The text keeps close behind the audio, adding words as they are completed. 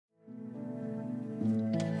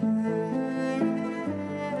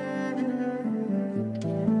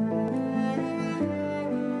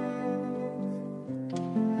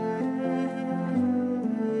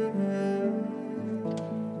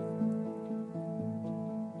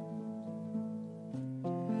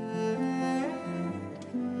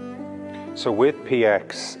So with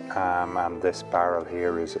PX, and this barrel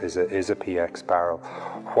here is a PX barrel,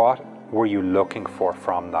 what were you looking for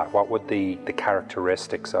from that? What would the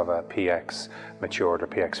characteristics of a PX matured or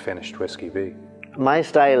PX finished whiskey be? My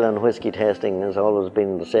style in whiskey tasting has always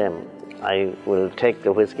been the same. I will take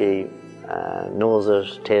the whiskey, nose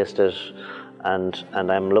it, taste it, and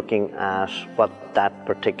I'm looking at what that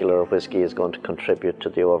particular whiskey is going to contribute to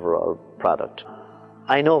the overall product.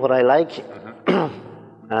 I know what I like,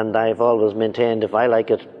 and I've always maintained if I like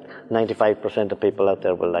it, 95% of people out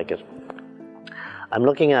there will like it. I'm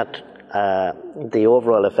looking at the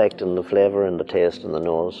overall effect in the flavour and the taste and the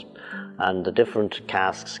nose, and the different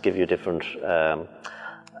casks give you different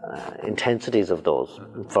intensities of those.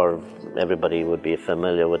 For everybody would be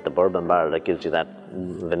familiar with the bourbon barrel that gives you that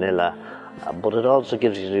vanilla, but it also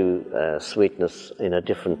gives you sweetness in a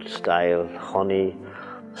different style, honey,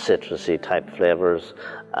 citrusy type flavours,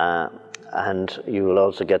 and you will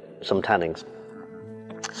also get some tannins.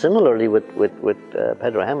 Similarly with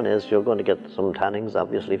Pedro Ximénez, you're going to get some tannins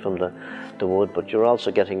obviously from the wood, but you're also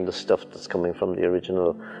getting the stuff that's coming from the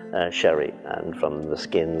original sherry and from the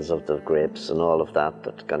skins of the grapes and all of that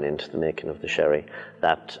that's gone into the making of the sherry.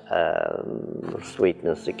 That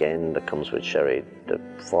sweetness again that comes with sherry, the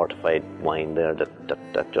fortified wine there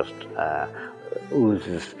that just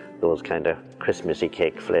oozes those kind of Christmassy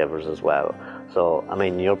cake flavours as well. So, I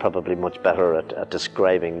mean, you're probably much better at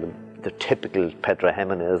describing the typical Pedro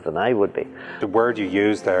Ximénez than I would be. The word you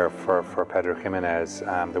used there for Pedro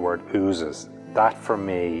Ximénez, the word oozes, that for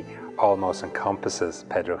me almost encompasses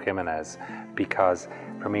Pedro Ximénez, because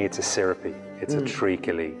for me it's a syrupy, it's a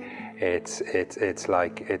treacly, it's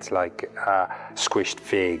like squished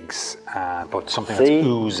figs, but something that's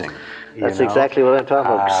oozing. That's exactly what I'm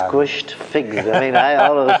talking about. Squished figs. I mean, I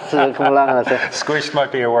always come along and I say squished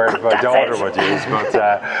might be a word my daughter would use,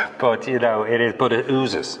 but you know it is. But it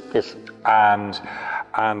oozes. Yes. And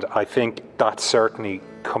I think that's certainly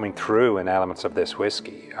coming through in elements of this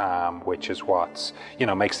whiskey, which is what's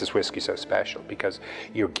makes this whiskey so special, because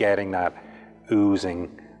you're getting that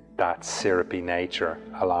oozing, that syrupy nature,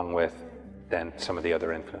 along with then some of the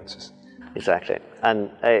other influences. Exactly.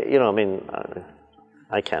 And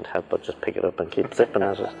I can't help but just pick it up and keep sipping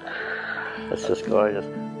at it. It's just gorgeous.